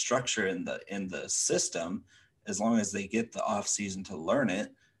have some structure in the system as long as they get the off season to learn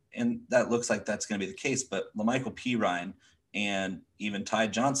it. And that looks like that's going to be the case. But LaMichael Pirine and even Ty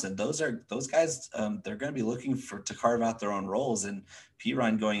Johnson, those guys, they're going to be looking to carve out their own roles. And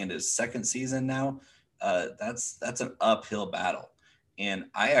Pirine going into his 2nd season now, that's an uphill battle. And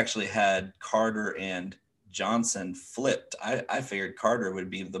I actually had Carter and Johnson flipped. I figured Carter would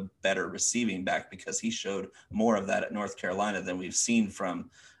be the better receiving back because he showed more of that at North Carolina than we've seen from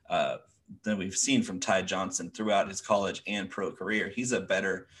Ty Johnson throughout his college and pro career. He's a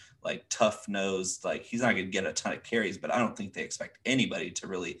better, like, tough nosed, like he's not going to get a ton of carries, but I don't think they expect anybody to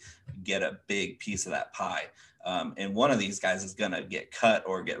really get a big piece of that pie. And one of these guys is going to get cut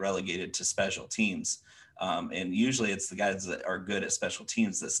or get relegated to special teams. And usually it's the guys that are good at special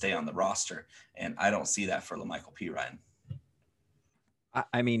teams that stay on the roster. And I don't see that for LaMichael Pirine.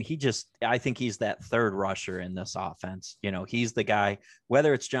 I mean, I think he's that 3rd rusher in this offense. He's the guy,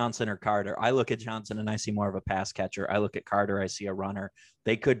 whether it's Johnson or Carter. I look at Johnson and I see more of a pass catcher. I look at Carter, I see a runner.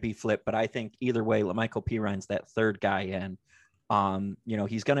 They could be flipped, but I think either way, LaMichael Pirine's that 3rd guy in.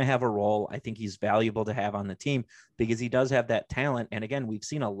 He's going to have a role. I think he's valuable to have on the team because he does have that talent. And again, we've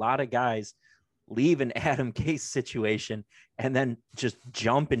seen a lot of guys leave an Adam Gase situation and then just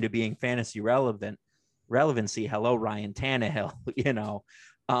jump into being fantasy relevancy. Hello, Ryan Tannehill,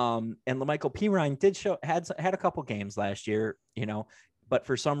 and LaMichael Pirine had a couple games last year, but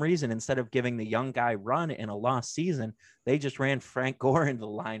for some reason, instead of giving the young guy run in a lost season, they just ran Frank Gore into the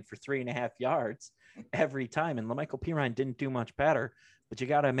line for 3.5 yards every time. And LaMichael Pirine didn't do much better, but you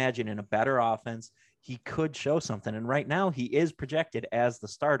got to imagine in a better offense, he could show something. And right now he is projected as the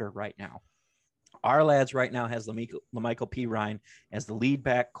starter right now. Our lads right now has LaMichael Pirine as the lead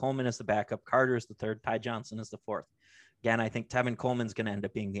back, Coleman as the backup, Carter is the 3rd, Ty Johnson is the 4th. Again, I think Tevin Coleman's going to end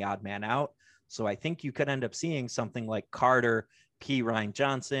up being the odd man out. So I think you could end up seeing something like Carter, Pirine,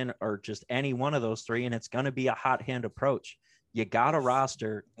 Johnson, or just any one of those 3, and it's going to be a hot hand approach. You got to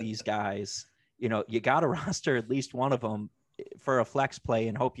roster these guys. You got to roster at least one of them for a flex play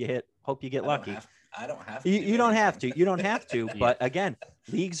and hope you get lucky. I don't have to. You don't have to. You don't have to. But again,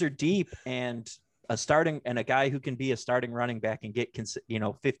 leagues are deep, and a guy who can be a starting running back and get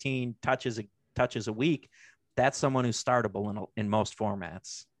 15 touches a week, that's someone who's startable in most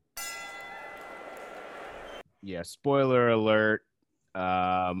formats. Yeah, spoiler alert.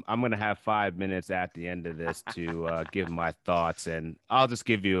 I'm going to have 5 minutes at the end of this to give my thoughts, and I'll just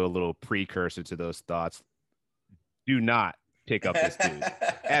give you a little precursor to those thoughts. Do not pick up this dude.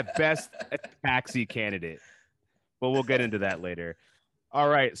 At best, a taxi candidate. But we'll get into that later. All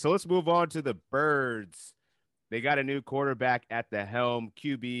right, so let's move on to the Birds. They got a new quarterback at the helm,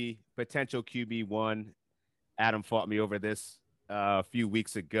 potential QB1. Adam fought me over this a few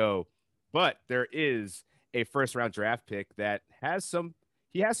weeks ago. But there is a 1st-round draft pick that has some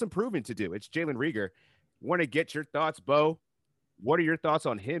proving to do. It's Jalen Reagor. Want to get your thoughts, Bo? What are your thoughts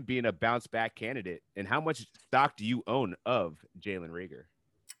on him being a bounce-back candidate, and how much stock do you own of Jalen Reagor?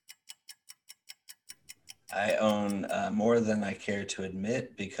 I own more than I care to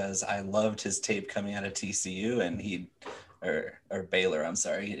admit because I loved his tape coming out of TCU and or Baylor, I'm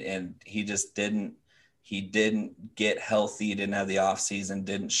sorry. And he just didn't get healthy, didn't have the offseason,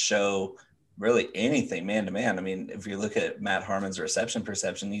 didn't show really anything man to man. I mean, if you look at Matt Harmon's reception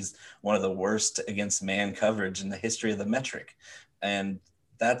perception, he's one of the worst against man coverage in the history of the metric. And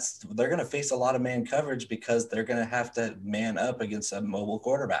they're going to face a lot of man coverage because they're going to have to man up against a mobile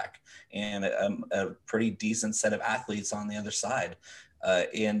quarterback and a pretty decent set of athletes on the other side.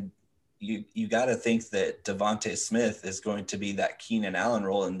 And you got to think that Devontae Smith is going to be that Keenan Allen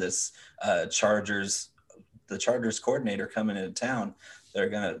role in this the Chargers coordinator coming into town. They're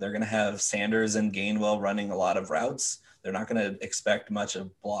gonna have Sanders and Gainwell running a lot of routes. They're not going to expect much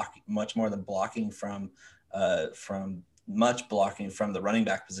more than blocking from much blocking from the running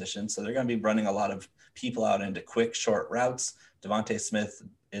back position. So they're going to be running a lot of people out into quick, short routes. Devontae Smith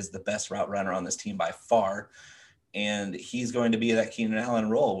is the best route runner on this team by far. And he's going to be that Keenan Allen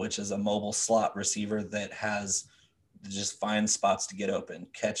role, which is a mobile slot receiver that has just find spots to get open,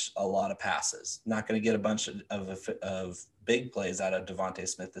 catch a lot of passes. Not going to get a bunch of big plays out of Devontae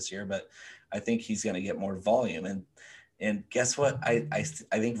Smith this year, but I think he's going to get more volume. And guess what? I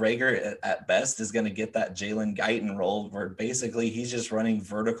think Rager at best is going to get that Jalen Guyton role where basically he's just running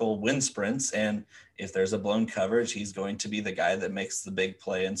vertical wind sprints. And if there's a blown coverage, he's going to be the guy that makes the big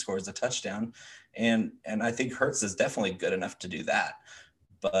play and scores a touchdown. And I think Hurts is definitely good enough to do that.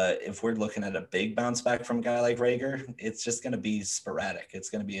 But if we're looking at a big bounce back from a guy like Rager, it's just going to be sporadic. It's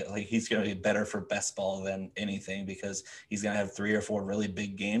going to be like he's going to be better for best ball than anything because he's going to have 3 or 4 really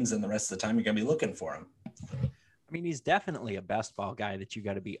big games, and the rest of the time you're going to be looking for him. I mean, he's definitely a best ball guy that you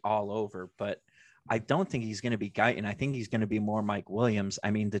got to be all over, but I don't think he's going to be Guyton. I think he's going to be more Mike Williams.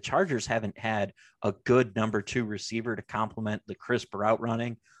 I mean, the Chargers haven't had a good number 2 receiver to complement the crisp route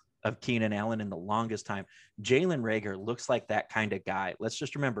running of Keenan Allen in the longest time. Jalen Rager looks like that kind of guy. Let's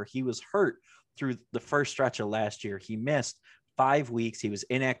just remember he was hurt through the first stretch of last year. He missed 5 weeks. He was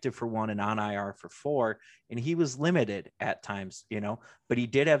inactive for 1 and on IR for 4, and he was limited at times, but he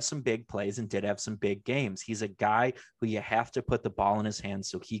did have some big plays and did have some big games. He's a guy who you have to put the ball in his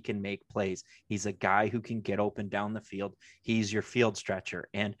hands so he can make plays. He's a guy who can get open down the field. He's your field stretcher.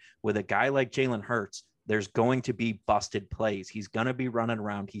 And with a guy like Jalen Hurts, there's going to be busted plays. He's going to be running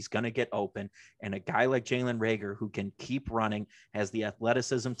around. He's going to get open. And a guy like Jalen Rager who can keep running, has the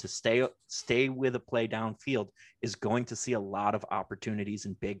athleticism to stay with a play downfield, is going to see a lot of opportunities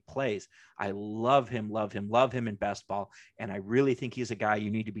and big plays. I love him in best ball. And I really think he's a guy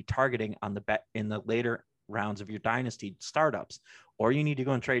you need to be targeting in the later rounds of your dynasty startups, or you need to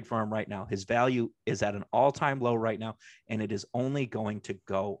go and trade for him right now. His value is at an all-time low right now, and it is only going to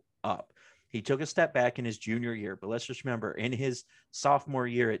go up. He took a step back in his junior year, but let's just remember in his sophomore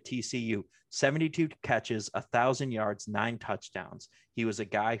year at TCU, 72 catches, 1,000 yards, 9 touchdowns. He was a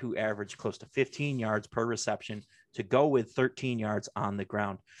guy who averaged close to 15 yards per reception to go with 13 yards on the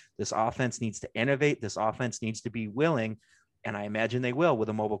ground. This offense needs to innovate. This offense needs to be willing, and I imagine they will with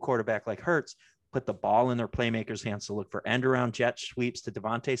a mobile quarterback like Hurts, put the ball in their playmakers' hands to look for end-around jet sweeps to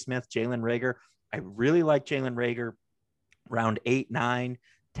Devontae Smith, Jalen Rager. I really like Jalen Rager round 8, 9,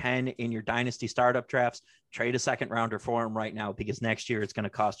 10 in your dynasty startup drafts. Trade a second rounder for him right now because next year it's going to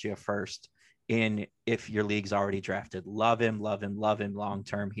cost you a first if your league's already drafted. Love him long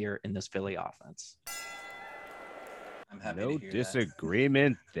term here in this Philly offense. I'm happy no to hear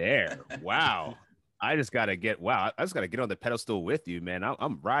disagreement there. Wow. I just got to get on the pedestal with you, man.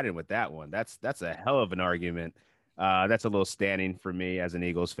 I'm riding with that one. That's a hell of an argument. That's a little standing for me as an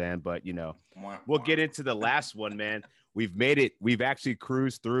Eagles fan, but we'll get into the last one, man. We've made it. We've actually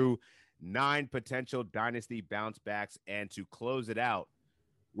cruised through 9 potential dynasty bounce backs. And to close it out,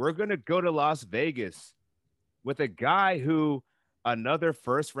 we're going to go to Las Vegas with a guy who another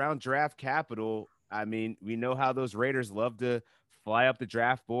first round draft capital. I mean, we know how those Raiders love to fly up the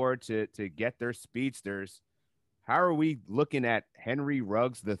draft board to get their speedsters. How are we looking at Henry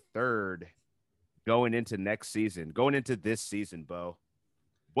Ruggs III going into this season, Bo?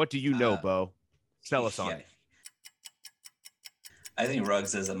 What do you know, Bo? Sell us on it. I think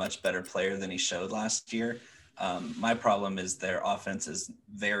Ruggs is a much better player than he showed last year. My problem is their offense is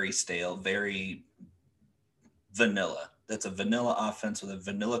very stale, very vanilla. That's a vanilla offense with a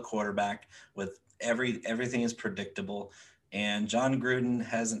vanilla quarterback with everything is predictable. And John Gruden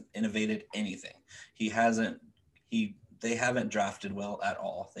hasn't innovated anything. They haven't drafted well at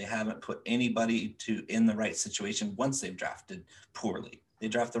all. They haven't put anybody in the right situation once they've drafted poorly. They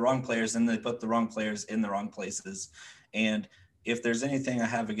draft the wrong players and they put the wrong players in the wrong places. And if there's anything I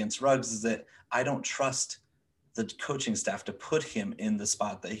have against Ruggs is that I don't trust the coaching staff to put him in the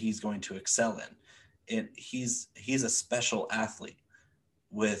spot that he's going to excel in. And he's a special athlete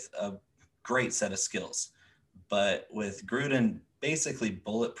with a great set of skills. But with Gruden basically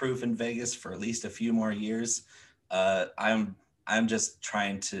bulletproof in Vegas for at least a few more years, I'm just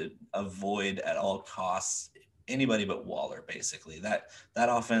trying to avoid at all costs anybody but Waller. Basically, that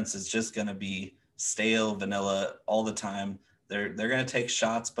offense is just going to be stale, vanilla all the time. They're going to take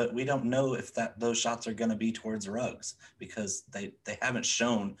shots, but we don't know if those shots are going to be towards Ruggs because they haven't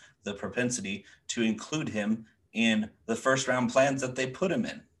shown the propensity to include him in the first round plans that they put him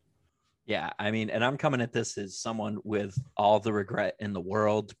in. Yeah, I mean, and I'm coming at this as someone with all the regret in the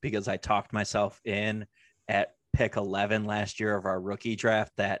world because I talked myself in at pick 11 last year of our rookie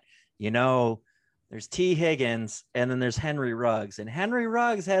draft that, there's T. Higgins, and then there's Henry Ruggs. And Henry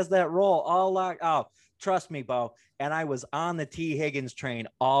Ruggs has that role all locked. Oh, trust me, Bo. And I was on the T. Higgins train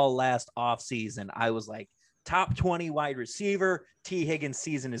all last offseason. I was like, top 20 wide receiver. T. Higgins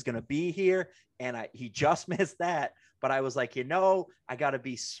season is going to be here. And he just missed that. But I was like, I got to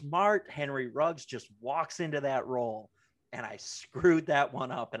be smart. Henry Ruggs just walks into that role. And I screwed that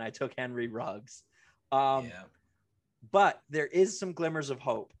one up, and I took Henry Ruggs. But there is some glimmers of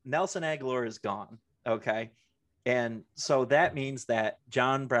hope. Nelson Aguilar is gone. Okay. And so that means that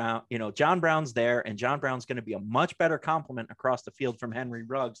John Brown's there, and John Brown's going to be a much better complement across the field from Henry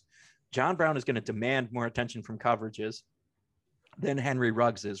Ruggs. John Brown is going to demand more attention from coverages than Henry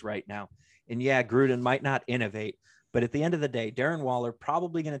Ruggs is right now. And yeah, Gruden might not innovate, but at the end of the day, Darren Waller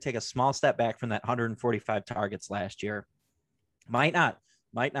probably going to take a small step back from that 145 targets last year. Might not.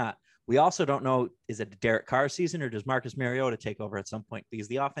 We also don't know, is it a Derek Carr season or does Marcus Mariota take over at some point? Because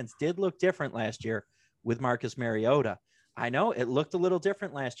the offense did look different last year with Marcus Mariota. I know it looked a little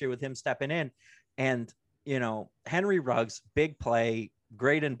different last year with him stepping in. And, Henry Ruggs, big play,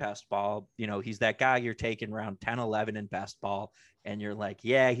 great in best ball. He's that guy you're taking around 10, 11 in best ball. And you're like,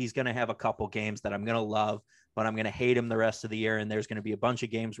 yeah, he's going to have a couple games that I'm going to love, but I'm going to hate him the rest of the year. And there's going to be a bunch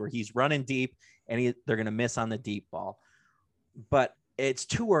of games where he's running deep and they're going to miss on the deep ball. But it's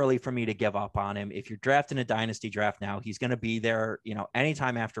too early for me to give up on him. If you're drafting a dynasty draft now, he's going to be there,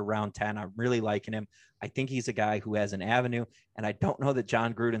 anytime after round 10. I'm really liking him. I think he's a guy who has an avenue. And I don't know that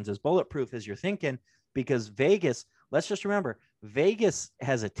John Gruden's as bulletproof as you're thinking, because Vegas, let's just remember, Vegas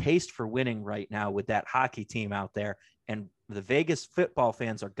has a taste for winning right now with that hockey team out there. And the Vegas football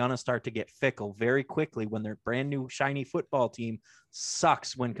fans are going to start to get fickle very quickly when their brand new shiny football team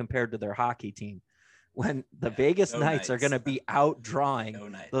sucks when compared to their hockey team. When the Vegas Knights are going to be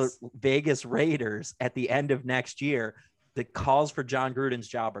outdrawing the Vegas Raiders at the end of next year, the calls for John Gruden's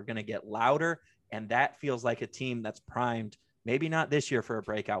job are going to get louder. And that feels like a team that's primed, maybe not this year for a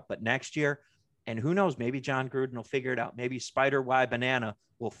breakout, but next year. And who knows, maybe John Gruden will figure it out. Maybe Spider Y Banana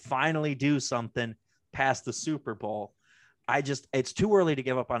will finally do something past the Super Bowl. It's too early to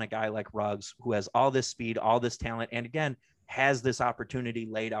give up on a guy like Ruggs, who has all this speed, all this talent, and again, has this opportunity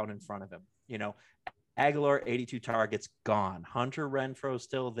laid out in front of him. Aguilar, 82 targets, gone. Hunter Renfrow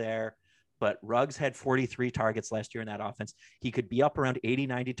still there, but Ruggs had 43 targets last year in that offense. He could be up around 80,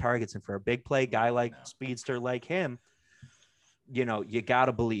 90 targets. And for a big play guy like speedster like him, you got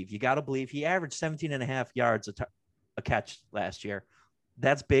to believe. You got to believe. He averaged 17 and a half yards a catch last year.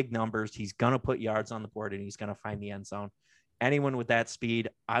 That's big numbers. He's going to put yards on the board, and he's going to find the end zone. Anyone with that speed,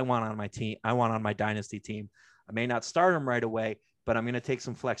 I want on my team. I want on my dynasty team. I may not start him right away, but I'm going to take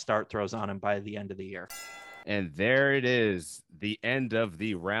some flex start throws on him by the end of the year. And there it is, the end of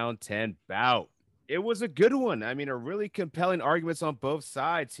the round 10 bout. It was a good one. I mean, a really compelling arguments on both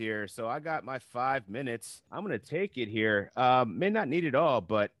sides here. So I got my 5 minutes. I'm going to take it here. May not need it all,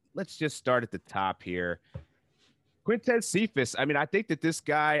 but let's just start at the top here. Quintez Cephas. I mean, I think that this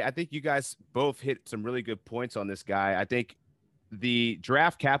guy, I think you guys both hit some really good points on this guy. I think the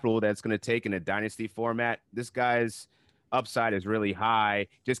draft capital that's going to take in a dynasty format, this guy's upside is really high,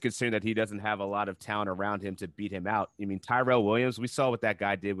 just considering that he doesn't have a lot of talent around him to beat him out. I mean, Tyrell Williams, we saw what that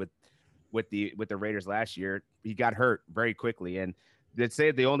guy did with the Raiders last year. He got hurt very quickly. And they'd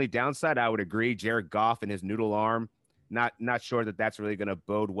say the only downside, I would agree, Jared Goff and his noodle arm, not sure that that's really going to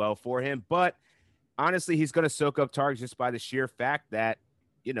bode well for him. But honestly, he's going to soak up targets just by the sheer fact that,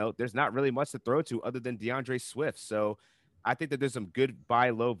 there's not really much to throw to other than DeAndre Swift. So I think that there's some good buy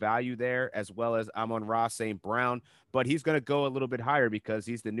low value there, as well as Amon-Ra St. Brown, but he's going to go a little bit higher because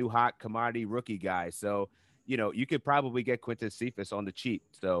he's the new hot commodity rookie guy. So, you could probably get Quintez Cephas on the cheap.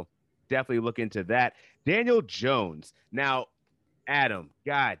 So definitely look into that. Daniel Jones. Now, Adam,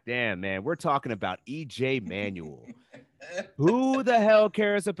 god damn, man, we're talking about EJ Manuel. Who the hell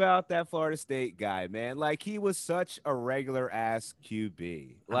cares about that Florida State guy, man? Like, he was such a regular ass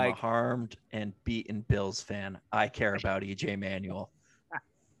QB. Like, I'm a harmed and beaten Bills fan. I care about EJ Manuel.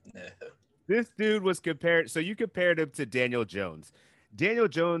 This dude was compared. So you compared him to Daniel Jones. Daniel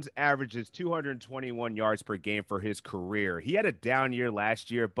Jones averages 221 yards per game for his career. He had a down year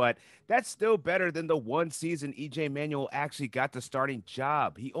last year, but that's still better than the one season EJ Manuel actually got the starting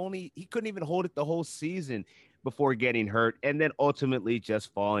job. He couldn't even hold it the whole season before getting hurt and then ultimately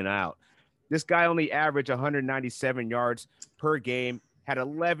just falling out. This guy only averaged 197 yards per game, had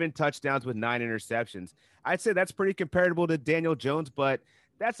 11 touchdowns with 9 interceptions. I'd say that's pretty comparable to Daniel Jones, but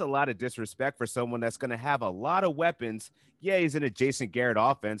that's a lot of disrespect for someone that's going to have a lot of weapons. Yeah, he's in a Jason Garrett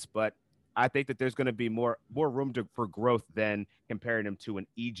offense, but I think that there's going to be more room for growth than comparing him to an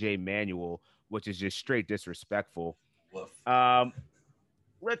EJ Manuel, which is just straight disrespectful.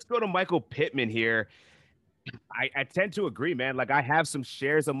 let's go to Michael Pittman here. I tend to agree, man. Like I have some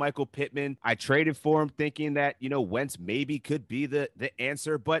shares of Michael Pittman. I traded for him thinking that, Wentz maybe could be the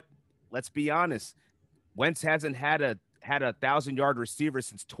answer, but let's be honest. Wentz hasn't had a 1,000-yard receiver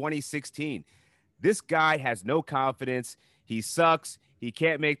since 2016. This guy has no confidence. He sucks. He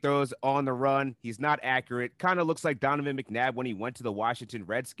can't make throws on the run. He's not accurate. Kind of looks like Donovan McNabb when he went to the Washington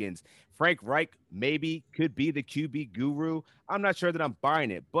Redskins. Frank Reich maybe could be the QB guru. I'm not sure that I'm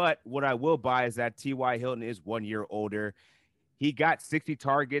buying it, but what I will buy is that T.Y. Hilton is 1 year older. He got 60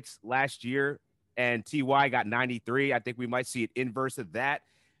 targets last year, and Ty got 93. I think we might see an inverse of that.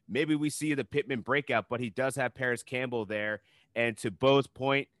 Maybe we see the Pittman breakout, but he does have Paris Campbell there. And to Bo's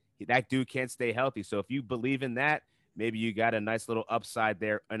point, that dude can't stay healthy. So if you believe in that, maybe you got a nice little upside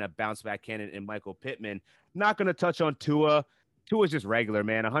there and a bounce back candidate in Michael Pittman. Not going to touch on Tua. Tua's just regular,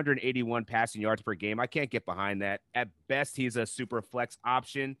 man. 181 passing yards per game. I can't get behind that. At best, he's a super flex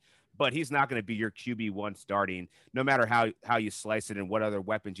option, but he's not going to be your QB1 starting, no matter how you slice it and what other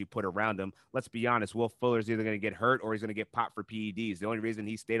weapons you put around him. Let's be honest, Will Fuller's either going to get hurt or he's going to get popped for PEDs. The only reason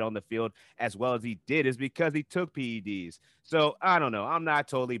he stayed on the field as well as he did is because he took PEDs. So I don't know. I'm not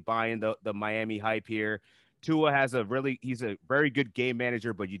totally buying the Miami hype here. Tua he's a very good game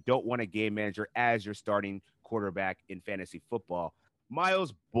manager, but you don't want a game manager as your starting quarterback in fantasy football.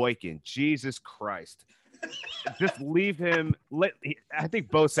 Miles Boykin, Jesus Christ. Just leave him. I think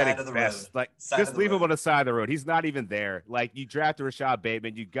both said it best. Like, just leave him on the side of the road. He's not even there. Like, you drafted Rashad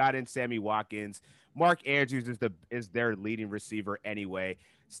Bateman, you got in Sammy Watkins. Mark Andrews is their leading receiver anyway.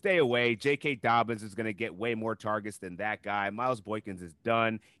 Stay away. J.K. Dobbins is going to get way more targets than that guy. Miles Boykins is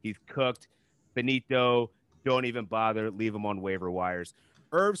done. He's cooked. Benito, don't even bother. Leave him on waiver wires.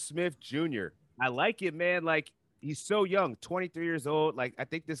 Irv Smith Jr. I like it, man. Like, he's so young, 23 years old. Like, I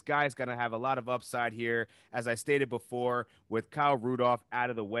think this guy is going to have a lot of upside here. As I stated before, with Kyle Rudolph out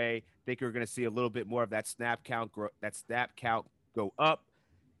of the way, I think you're going to see a little bit more of that snap count go up.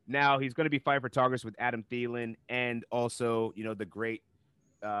 Now he's going to be fighting for targets with Adam Thielen and also, the great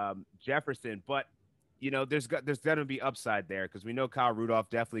Jefferson. But, there's going to be upside there because we know Kyle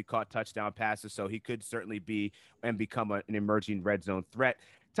Rudolph definitely caught touchdown passes, so he could certainly be and become an emerging red zone threat.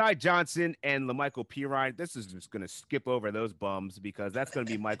 Ty Johnson and LaMichael Pirine, this is just going to skip over those bums because that's going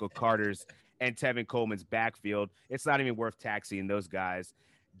to be Michael Carter's and Tevin Coleman's backfield. It's not even worth taxiing those guys.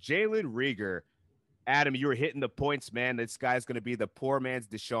 Jalen Reagor, Adam, you were hitting the points, man. This guy's going to be the poor man's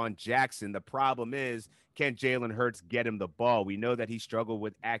Deshaun Jackson. The problem is, can Jalen Hurts get him the ball? We know that he struggled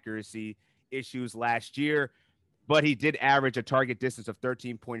with accuracy issues last year, but he did average a target distance of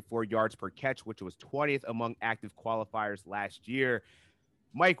 13.4 yards per catch, which was 20th among active qualifiers last year.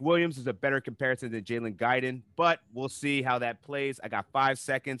 Mike Williams is a better comparison than Jalen Guyton, but we'll see how that plays. I got 5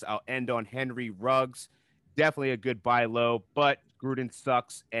 seconds. I'll end on Henry Ruggs. Definitely a good buy low, but Gruden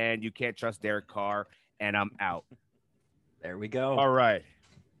sucks, and you can't trust Derek Carr, and I'm out. There we go. All right.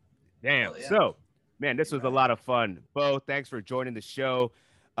 Damn. Yeah. So, man, this was a lot of fun. Bo, thanks for joining the show.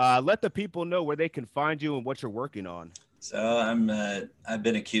 Let the people know where they can find you and what you're working on. So I've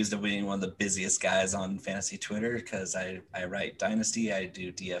been accused of being one of the busiest guys on fantasy Twitter because I write Dynasty, I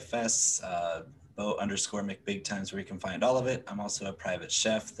do DFS, Bo_McBigtimes where you can find all of it. I'm also a private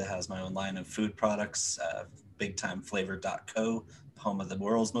chef that has my own line of food products, bigtimeflavor.co, home of the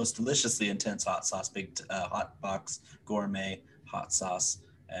world's most deliciously intense hot sauce, hot box gourmet hot sauce,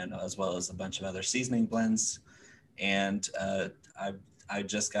 and as well as a bunch of other seasoning blends. And I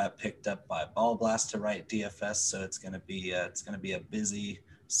just got picked up by Ball Blast to write DFS, so it's gonna be a busy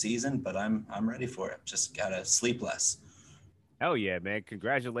season, but I'm ready for it. Just gotta sleep less. Hell yeah, man!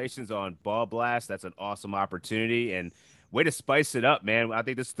 Congratulations on Ball Blast. That's an awesome opportunity and way to spice it up, man. I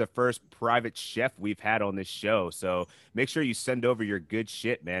think this is the first private chef we've had on this show, so make sure you send over your good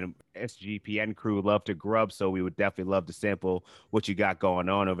shit, man. SGPN crew would love to grub, so we would definitely love to sample what you got going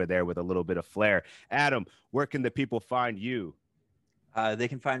on over there with a little bit of flair. Adam, where can the people find you? They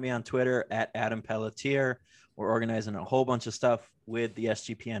can find me on Twitter at Adam Pelletier. We're organizing a whole bunch of stuff with the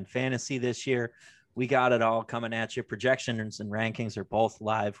SGPN Fantasy this year. We got it all coming at you. Projections and rankings are both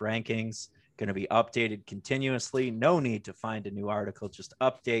live rankings, going to be updated continuously. No need to find a new article. Just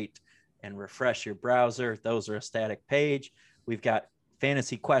update and refresh your browser. Those are a static page. We've got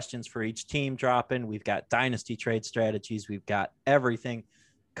fantasy questions for each team dropping. We've got dynasty trade strategies. We've got everything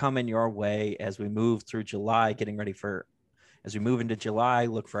coming your way as we move through July, as we move into July,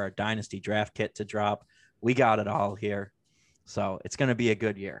 look for our Dynasty draft kit to drop. We got it all here. So it's going to be a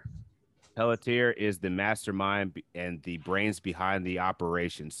good year. Pelletier is the mastermind and the brains behind the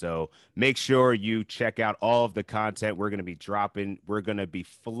operation. So make sure you check out all of the content we're going to be dropping. We're going to be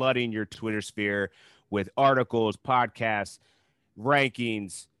flooding your Twitter sphere with articles, podcasts,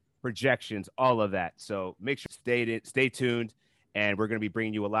 rankings, projections, all of that. So make sure stay tuned, and we're going to be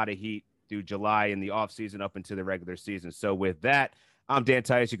bringing you a lot of heat through July in the offseason up into the regular season. So with that, I'm Dan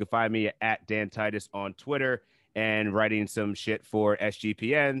Titus. You can find me at Dan Titus on Twitter and writing some shit for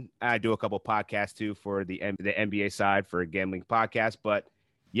SGPN. I do a couple podcasts too for the NBA side for a gambling podcast. But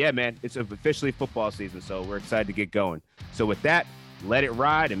yeah, man, it's officially football season, so we're excited to get going. So with that, let it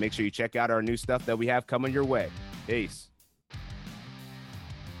ride, and make sure you check out our new stuff that we have coming your way. Peace.